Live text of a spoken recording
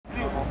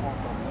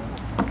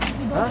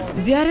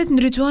Zjarret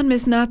ndriçuan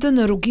mesnaten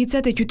në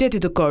rrugicat e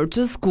qytetit të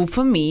Korçës, ku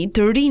fëmijë,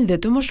 të rinj dhe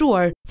të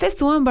moshuar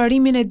festuan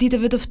mbarimin e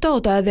diteve të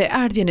ftohta dhe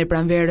ardhjen e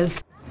pranveres.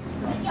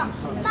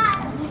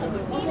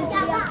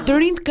 Të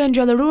rinjt kanë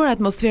gjallëruar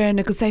atmosferën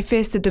në kësaj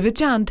feste të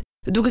veçante,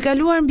 duke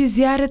kaluar mbi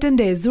zjarret e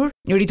ndezur,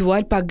 një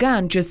ritual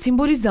pagan që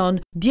simbolizon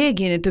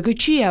djegjen e të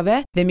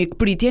këqijave dhe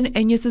mikpritjen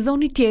e një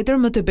sezoni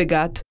tjetër më të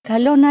begat.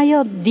 Kalon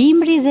ajo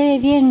dimri dhe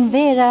vjen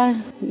vera,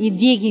 i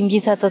djegim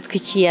gjitha ato të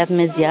këqijat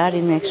me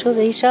zjarrin me kështu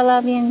dhe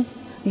inshallah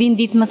vin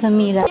ditë më të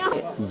mira.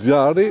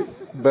 Zjarri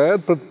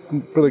bëhet për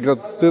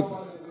përgatitur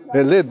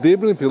e le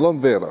dimrin fillon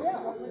vera.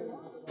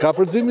 Ka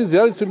përgjimi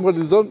zjarri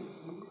simbolizon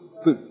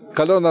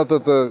kalon atë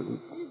të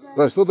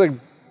ashtu tek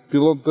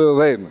fillon të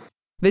rrejnë.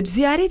 Veç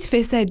Zjarrit,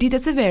 festa e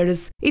ditës së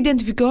verës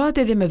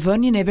identifikohet edhe me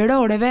vënien e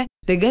veroreve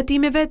dhe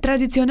gatimeve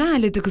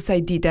tradicionale të kësaj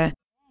dite.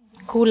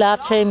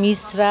 Kulaçe,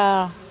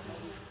 misra,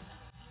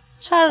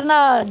 çfarë na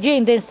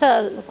gjenden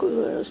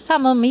sa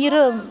më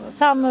mirë,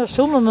 sa më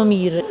shumë më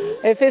mirë.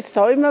 E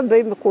festojmë,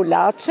 bëjmë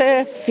kulaçe,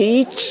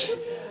 fiq,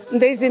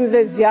 ndezim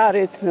dhe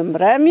zjarrit në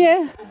mbrëmje.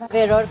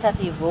 Veror ka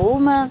t'i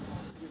vumë,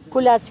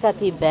 kulaç ka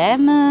t'i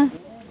bëmë,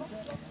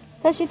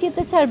 tash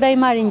tjetër çfarë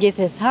bëjmë marrin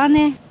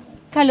gjithethane,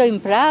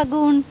 kalojmë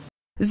pragun.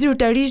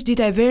 Zyrtarisht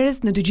dita e Verës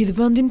në të gjithë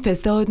vendin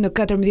festohet në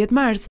 14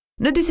 mars,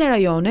 në disa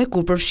rajone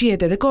ku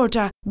përfshihet edhe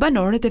Korça,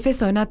 banorët e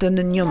festojnë atë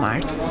në 1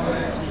 mars.